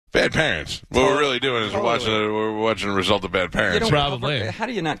Bad parents. What we're really doing is we're watching a result of bad parents. Probably. How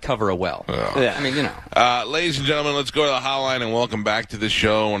do you not cover a well? Yeah, I mean, ladies and gentlemen, let's go to the hotline and welcome back to the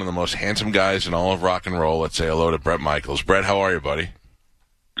show one of the most handsome guys in all of rock and roll. Let's say hello to Bret Michaels. Bret, how are you, buddy?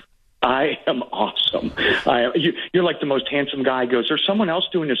 I am awesome. You're like the most handsome guy. Goes, there's someone else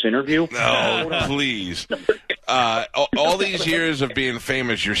doing this interview? No, please. All these years of being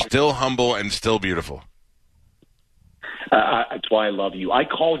famous, you're still humble and still beautiful. That's why I love you. I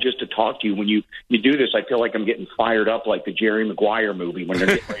call just to talk to you. When you do this, I feel like I'm getting fired up like the Jerry Maguire movie when they're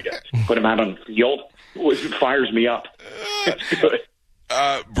getting ready to put him out on the field. It fires me up. It's good.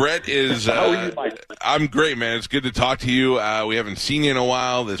 Bret is. How are you, Mike? I'm great, man. It's good to talk to you. We haven't seen you in a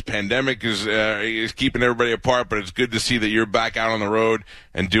while. This pandemic is keeping everybody apart, but it's good to see that you're back out on the road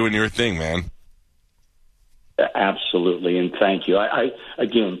and doing your thing, man. Absolutely, and thank you. I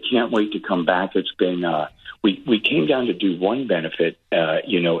again can't wait to come back. It's been we came down to do one benefit, at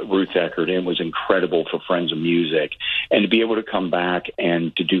Ruth Eckerd, and it was incredible for Friends of Music, and to be able to come back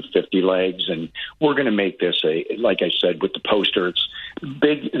and to do 50 legs, and we're going to make this like I said with the poster, it's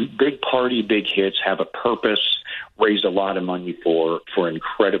big party, big hits, have a purpose, raise a lot of money for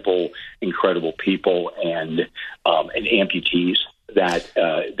incredible people and amputees that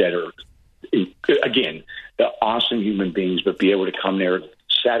are again awesome human beings, but be able to come there.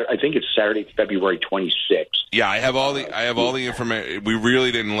 I think it's Saturday, February 26th. Yeah, I have all the information. We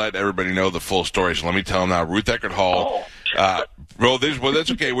really didn't let everybody know the full story, so let me tell them now. Ruth Eckerd Hall.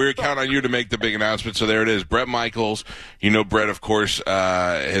 That's okay. We were counting on you to make the big announcement, so there it is. Bret Michaels. Bret, of course,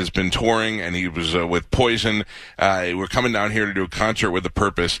 has been touring, and he was with Poison. We're coming down here to do a concert with a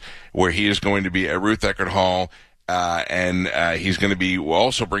purpose, where he is going to be at Ruth Eckerd Hall. And he's going to be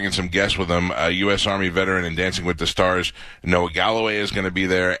also bringing some guests with him. U.S. Army veteran and Dancing with the Stars, Noah Galloway, is going to be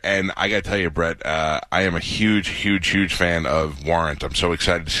there. And I got to tell you, Bret, I am a huge fan of Warrant. I'm so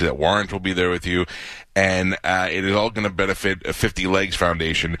excited to see that Warrant will be there with you. And it is all going to benefit a 50 Legs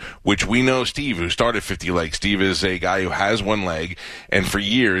Foundation, which we know Steve, who started 50 Legs. Steve is a guy who has one leg, and for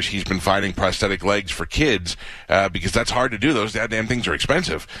years he's been finding prosthetic legs for kids because that's hard to do. Those goddamn things are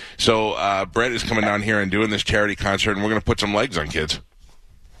expensive. So Bret is coming down here and doing this charity concert, and we're going to put some legs on kids.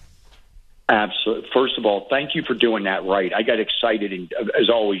 Absolutely. First of all, thank you for doing that right. I got excited and, as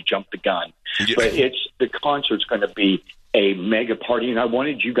always, jumped the gun. Yeah. But the concert's going to be a mega party, and I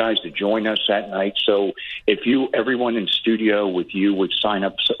wanted you guys to join us that night. So if everyone in studio with you would sign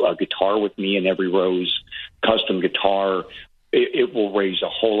up a guitar with me and Every Rose custom guitar, it will raise a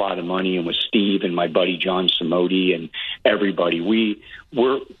whole lot of money. And with Steve and my buddy John Samodi and everybody,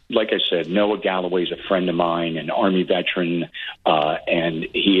 we're like I said, Noah Galloway's a friend of mine, an Army veteran, and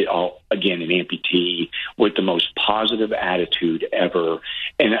he again an amputee with the most positive attitude ever.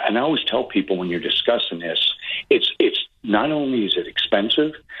 And I always tell people when you're discussing this, it's not only is it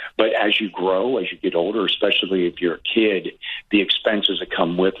expensive, but as you grow, as you get older, especially if you're a kid, the expenses that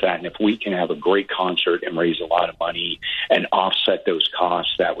come with that. And if we can have a great concert and raise a lot of money and offset those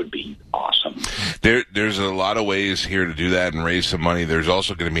costs, that would be awesome. There's a lot of ways here to do that and raise some money. There's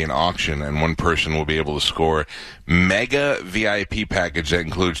also going to be an auction, and one person will be able to score mega VIP package that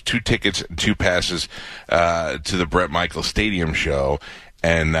includes 2 tickets and 2 passes to the Bret Michaels Stadium show.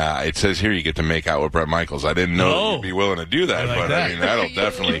 And it says here you get to make out with Bret Michaels. I didn't know you'd be willing to do that, I mean, that'll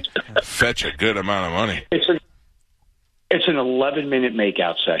definitely fetch a good amount of money. It's an 11-minute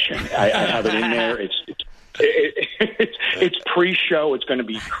makeout session. I have it in there. It's pre-show. It's going to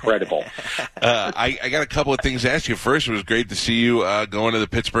be incredible. I got a couple of things to ask you. First, it was great to see you going to the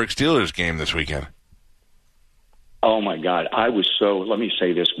Pittsburgh Steelers game this weekend. Oh, my God. Let me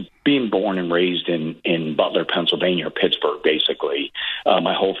say this, being born and raised in Butler, Pennsylvania, or Pittsburgh, basically.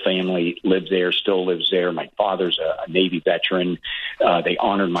 My whole family lived there, still lives there. My father's a Navy veteran. They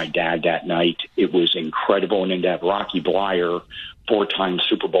honored my dad that night. It was incredible. And then to have Rocky Blyer, 4-time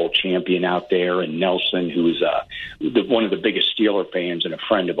Super Bowl champion out there, and Nelson, who is one of the biggest Steeler fans and a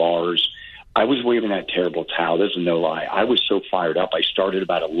friend of ours. I was waving that terrible towel. This is no lie. I was so fired up. I started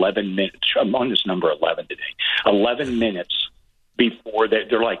about 11 minutes. I'm on this number 11 today. 11 minutes before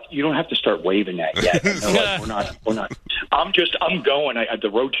they're like, you don't have to start waving that yet. And they're like, we're not. I'm going. The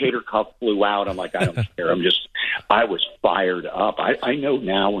rotator cuff flew out. I'm like, I don't care. I was fired up. I know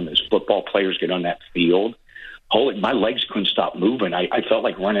now when those football players get on that field, my legs couldn't stop moving. I felt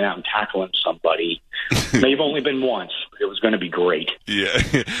like running out and tackling somebody. May have only been once. It was going to be great. Yeah.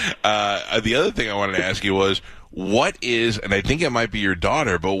 The other thing I wanted to ask you was, what is, and I think it might be your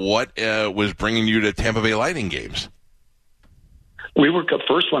daughter, but what was bringing you to Tampa Bay Lightning games? We were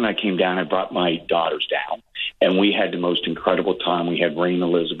first when I came down. I brought my daughters down, and we had the most incredible time. We had Rain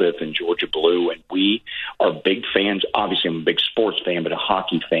Elizabeth and Georgia Blue, and we are big fans. Obviously, I'm a big sports fan, but a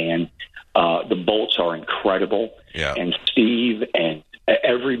hockey fan. The Bolts are incredible, and Steve and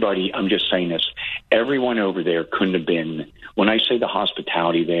everybody. I'm just saying this. Everyone over there couldn't have been. When I say the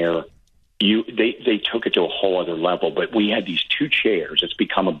hospitality there, they took it to a whole other level. But we had these 2 chairs. It's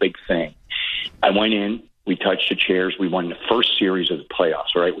become a big thing. I went in. We touched the chairs. We won the first series of the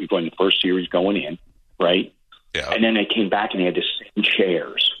playoffs, right? We won the first series going in, right? Yeah. And then they came back and they had the same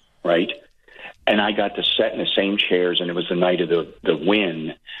chairs, right? And I got to sit in the same chairs, and it was the night of the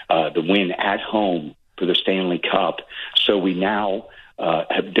win at home for the Stanley Cup. So we now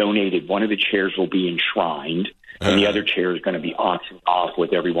have donated. One of the chairs will be enshrined, and the other chair is going to be auctioned off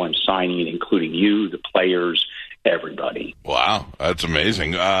with everyone signing it, including you, the players, everybody. Wow, that's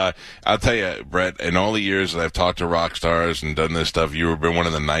amazing. I'll tell you, Bret, in all the years that I've talked to rock stars and done this stuff, you've been one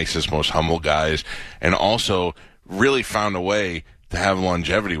of the nicest, most humble guys, and also really found a way to have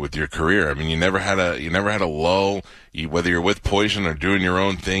longevity with your career. I mean, you never had a lull. Whether you're with Poison or doing your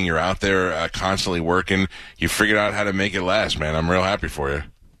own thing, you're out there constantly working. You figured out how to make it last, man. I'm real happy for you.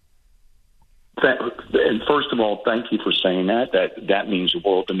 And first of all, thank you for saying that. That means the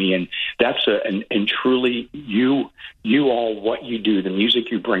world to me. And that's and truly, you all, what you do, the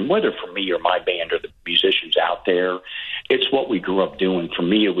music you bring, whether for me or my band or the musicians out there, it's what we grew up doing. For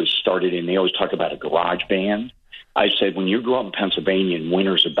me, it was started in. They always talk about a garage band. I said, when you grow up in Pennsylvania and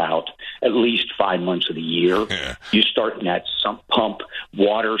winter's about at least 5 months of the year, you start in that sump pump,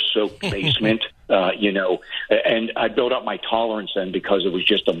 water-soaked basement, and I built up my tolerance then because it was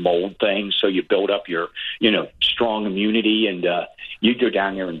just a mold thing. So you build up your, strong immunity, and you go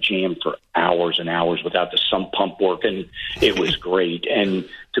down there and jam for hours and hours without the sump pump working. It was great. And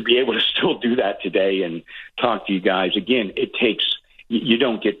to be able to still do that today and talk to you guys, again, it takes, you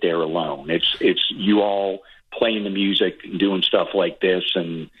don't get there alone. It's you all playing the music and doing stuff like this.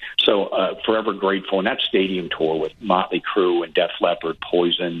 And so forever grateful. And that stadium tour with Motley Crue and Def Leppard,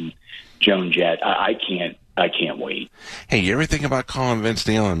 Poison, Joan Jett, I can't wait. Hey, you ever think about calling Vince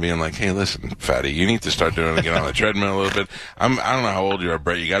Neil and being like, hey, listen, fatty, you need to start doing it, get on the treadmill a little bit. I don't know how old you are,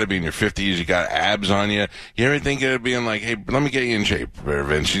 Bret. You got to be in your 50s. You got abs on you. You ever think of being like, hey, let me get you in shape,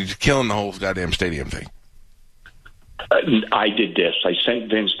 Vince? You're killing the whole goddamn stadium thing. I did this. I sent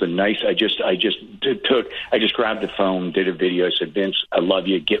Vince the nice. I just grabbed the phone, did a video. I said, Vince, I love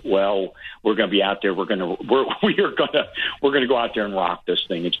you. Get well. We're going to be out there. We're going to go out there and rock this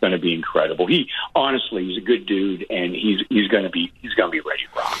thing. It's going to be incredible. He's a good dude, and he's going to be ready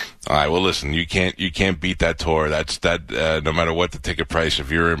to rock. All right. Well, listen, you can't beat that tour. No matter what the ticket price,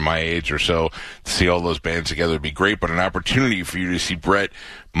 if you're in my age or so, to see all those bands together would be great. But an opportunity for you to see Bret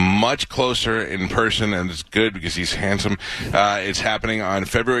much closer in person, and it's good because he's handsome. It's happening on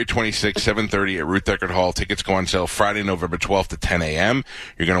February 26th, 7:30 at Ruth Eckerd Hall. Tickets go on sale Friday, November 12th at 10 a.m.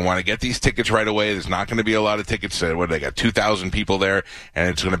 You're going to want to get these tickets right away. There's not going to be a lot of tickets. They got 2,000 people there, and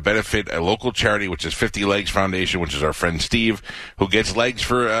it's going to benefit a local charity, which is 50 Legs Foundation, which is our friend Steve, who gets legs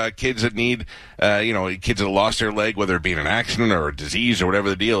for kids that need, kids that lost their leg, whether it be in an accident or a disease or whatever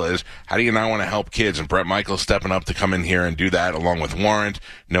the deal is. How do you not want to help kids? And Bret Michaels stepping up to come in here and do that, along with Warrant,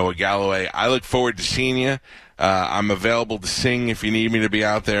 Noah Galloway. I look forward to seeing you. I'm available to sing if you need me to be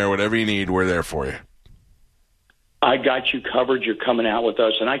out there. Whatever you need, we're there for you. I got you covered. You're coming out with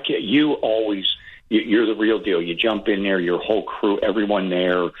us, and you're the real deal. You jump in there, your whole crew, everyone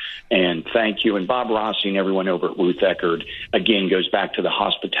there, and thank you. And Bob Rossi and everyone over at Ruth Eckerd, again, goes back to the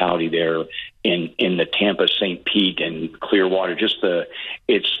hospitality there in the Tampa, St. Pete, and Clearwater. We're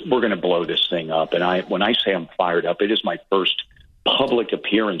going to blow this thing up. And when I say I'm fired up, it is my first public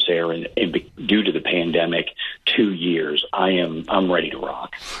appearance there, and due to the pandemic, 2 years. I'm ready to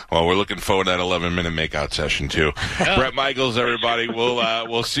rock. Well, we're looking forward to that 11-minute makeout session too. Bret Michaels, everybody.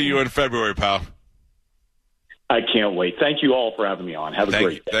 We'll see you in February, pal. I can't wait. Thank you all for having me on. Have a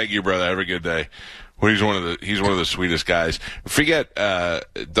great day. Thank you, brother. Have a good day. Well, he's one of the sweetest guys. Don't forget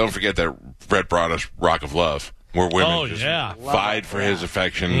that Bret brought us Rock of Love, where women vied for his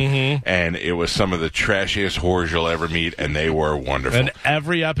affection, and it was some of the trashiest whores you'll ever meet, and they were wonderful. And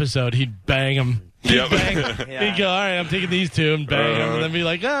every episode, he'd bang them. He'd go, all right, I'm taking these two, and bang them, and then be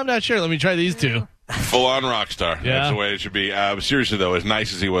like, I'm not sure. Let me try these two. Full-on rock star. Yeah. That's the way it should be. Seriously, though, as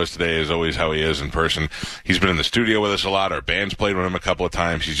nice as he was today is always how he is in person. He's been in the studio with us a lot. Our band's played with him a couple of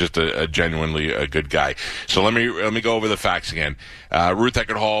times. He's just a genuinely a good guy. So let me go over the facts again. Ruth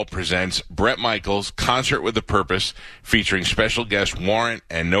Eckerd Hall presents Bret Michaels, Concert with a Purpose, featuring special guests Warrant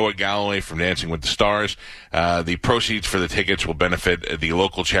and Noah Galloway from Dancing with the Stars. The proceeds for the tickets will benefit the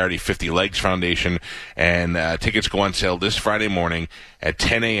local charity 50 Legs Foundation, and tickets go on sale this Friday morning at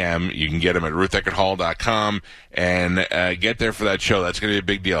 10 a.m. You can get them at rutheckerdhall.com and get there for that show. That's going to be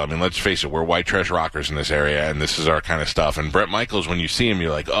a big deal. I mean, let's face it, we're white trash rockers in this area, and this is our kind of stuff. And Bret Michaels, when you see him,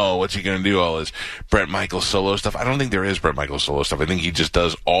 you're like, oh, what's he going to do? All this Bret Michaels solo stuff. I don't think there is Bret Michaels solo stuff. I think he just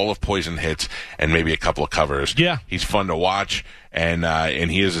does all of Poison hits and maybe a couple of covers. Yeah. He's fun to watch.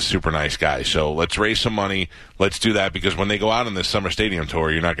 And he is a super nice guy. So let's raise some money. Let's do that, because when they go out on this summer stadium tour,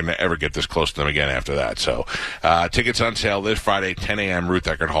 you're not going to ever get this close to them again after that. So tickets on sale this Friday, 10 a.m.,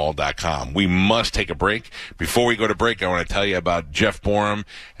 rutheckerdhall.com. We must take a break. Before we go to break, I want to tell you about Jeff Borum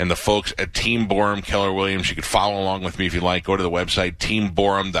and the folks at Team Borum, Keller Williams. You can follow along with me if you like. Go to the website,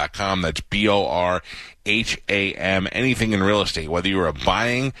 teamborum.com. That's BORHAM, anything in real estate, whether you are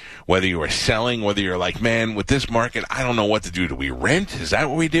buying, whether you are selling, whether you're like, man, with this market, I don't know what to do. Do we rent? Is that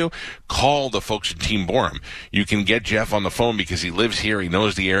what we do? Call the folks at Team Borum. You can get Jeff on the phone because he lives here. He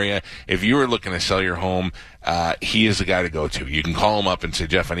knows the area. If you are looking to sell your home, he is the guy to go to. You can call him up and say,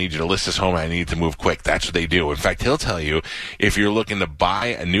 Jeff, I need you to list this home. I need to move quick. That's what they do. In fact, he'll tell you if you're looking to buy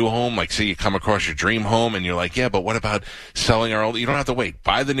a new home, like say you come across your dream home and you're like, yeah, but what about selling our old? You don't have to wait.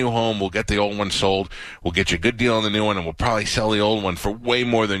 Buy the new home. We'll get the old one sold. We'll get you a good deal on the new one, and we'll probably sell the old one for way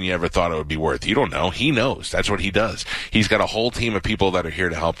more than you ever thought it would be worth. You don't know. He knows. That's what he does. He's got a whole team of people that are here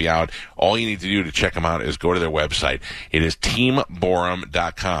to help you out. All you need to do to check them out is go to their website. It is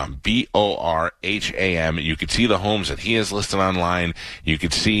teamborum.com, BORHAM. You can see the homes that he has listed online. You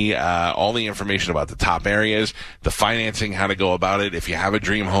can see all the information about the top areas, the financing, how to go about it. If you have a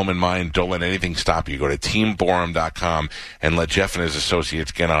dream home in mind, don't let anything stop you. Go to teamborum.com and let Jeff and his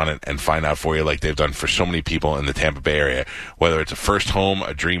associates get on it and find out for you, like they've done for so many people in the Tampa Bay area. Whether it's a first home,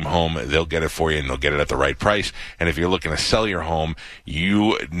 a dream home, they'll get it for you, and they'll get it at the right price. And if you're looking to sell your home,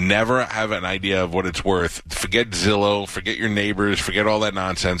 you never have an idea of what it's worth. Forget Zillow, forget your neighbors, forget all that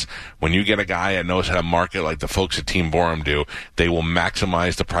nonsense. When you get a guy that knows how to market like the folks at Team Borum do, they will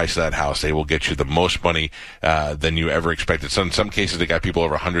maximize the price of that house. They will get you the most money than you ever expected. So in some cases, they got people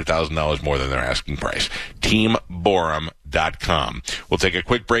over $100,000 more than their asking price. teamborum.com. We'll take a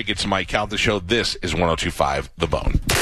quick break. It's Mike Calta Show. This is 102.5 The Bone.